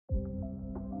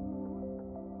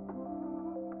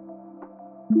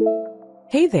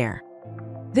Hey there!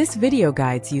 This video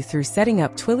guides you through setting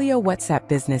up Twilio WhatsApp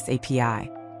Business API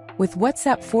with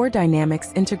WhatsApp for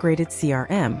Dynamics Integrated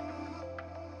CRM.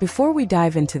 Before we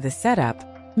dive into the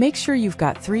setup, make sure you've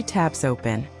got 3 tabs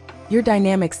open: your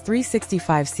Dynamics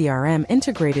 365 CRM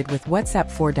integrated with WhatsApp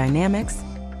for Dynamics,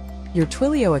 your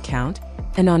Twilio account,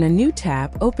 and on a new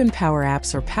tab, open Power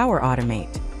Apps or Power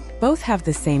Automate. Both have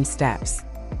the same steps.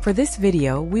 For this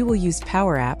video, we will use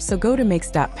Power Apps, so go to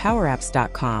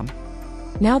makes.powerapps.com.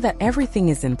 Now that everything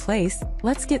is in place,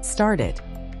 let's get started.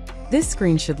 This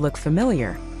screen should look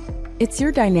familiar. It's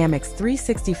your Dynamics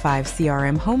 365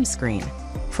 CRM home screen.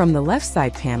 From the left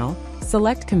side panel,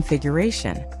 select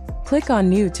Configuration. Click on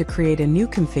New to create a new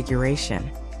configuration.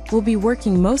 We'll be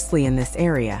working mostly in this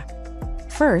area.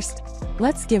 First,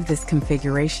 let's give this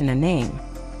configuration a name.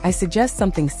 I suggest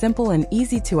something simple and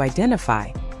easy to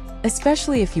identify,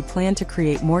 especially if you plan to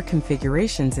create more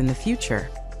configurations in the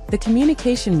future. The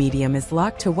communication medium is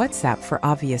locked to WhatsApp for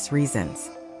obvious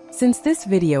reasons. Since this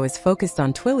video is focused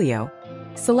on Twilio,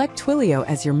 select Twilio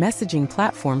as your messaging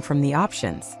platform from the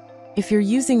options. If you're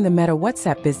using the Meta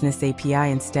WhatsApp Business API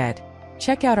instead,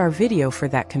 check out our video for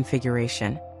that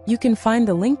configuration. You can find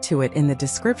the link to it in the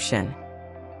description.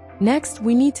 Next,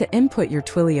 we need to input your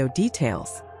Twilio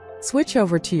details. Switch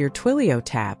over to your Twilio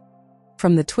tab.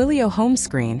 From the Twilio home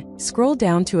screen, scroll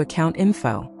down to Account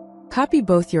Info. Copy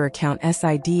both your account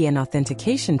SID and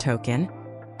authentication token,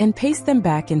 and paste them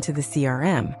back into the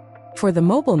CRM. For the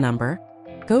mobile number,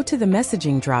 go to the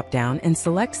messaging dropdown and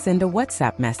select Send a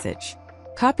WhatsApp message.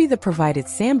 Copy the provided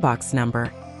sandbox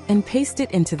number and paste it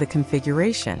into the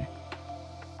configuration.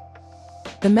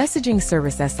 The messaging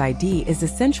service SID is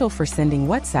essential for sending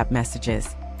WhatsApp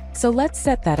messages, so let's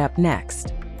set that up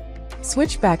next.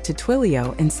 Switch back to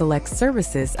Twilio and select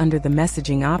Services under the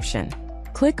Messaging option.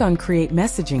 Click on Create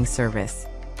Messaging Service.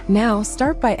 Now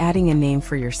start by adding a name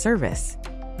for your service.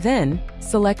 Then,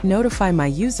 select Notify My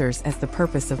Users as the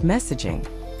purpose of messaging.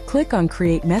 Click on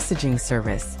Create Messaging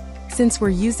Service. Since we're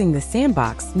using the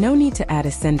sandbox, no need to add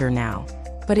a sender now.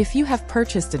 But if you have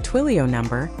purchased a Twilio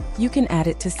number, you can add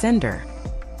it to Sender.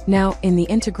 Now, in the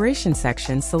Integration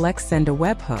section, select Send a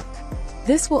Webhook.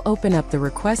 This will open up the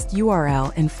request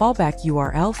URL and fallback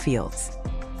URL fields.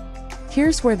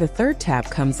 Here's where the third tab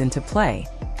comes into play.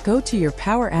 Go to your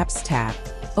Power Apps tab,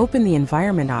 open the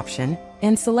Environment option,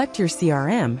 and select your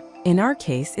CRM. In our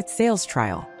case, it's Sales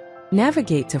Trial.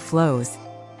 Navigate to Flows.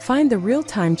 Find the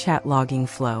real-time chat logging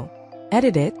flow.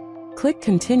 Edit it, click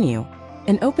Continue,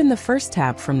 and open the first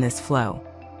tab from this flow.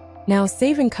 Now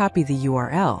save and copy the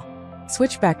URL.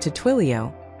 Switch back to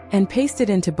Twilio, and paste it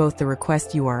into both the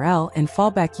request URL and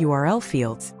fallback URL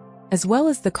fields, as well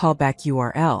as the callback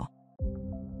URL.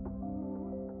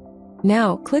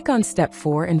 Now, click on Step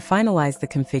 4 and finalize the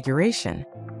configuration.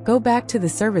 Go back to the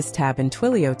Service tab in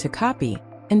Twilio to copy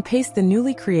and paste the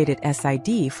newly created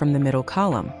SID from the middle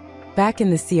column. Back in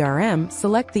the CRM,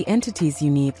 select the entities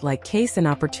you need, like case and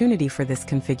opportunity, for this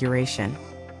configuration.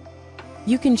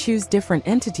 You can choose different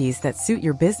entities that suit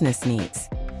your business needs.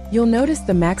 You'll notice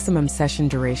the maximum session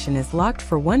duration is locked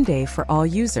for 1 day for all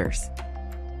users.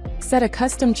 Set a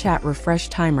custom chat refresh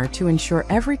timer to ensure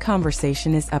every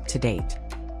conversation is up to date.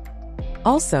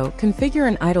 Also, configure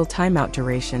an idle timeout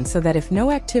duration so that if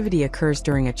no activity occurs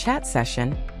during a chat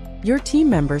session, your team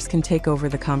members can take over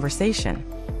the conversation.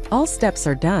 All steps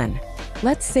are done.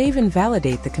 Let's save and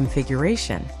validate the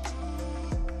configuration.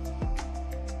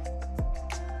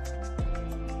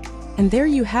 And there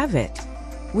you have it.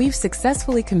 We've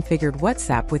successfully configured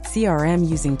WhatsApp with CRM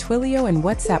using Twilio and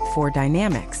WhatsApp for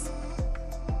Dynamics.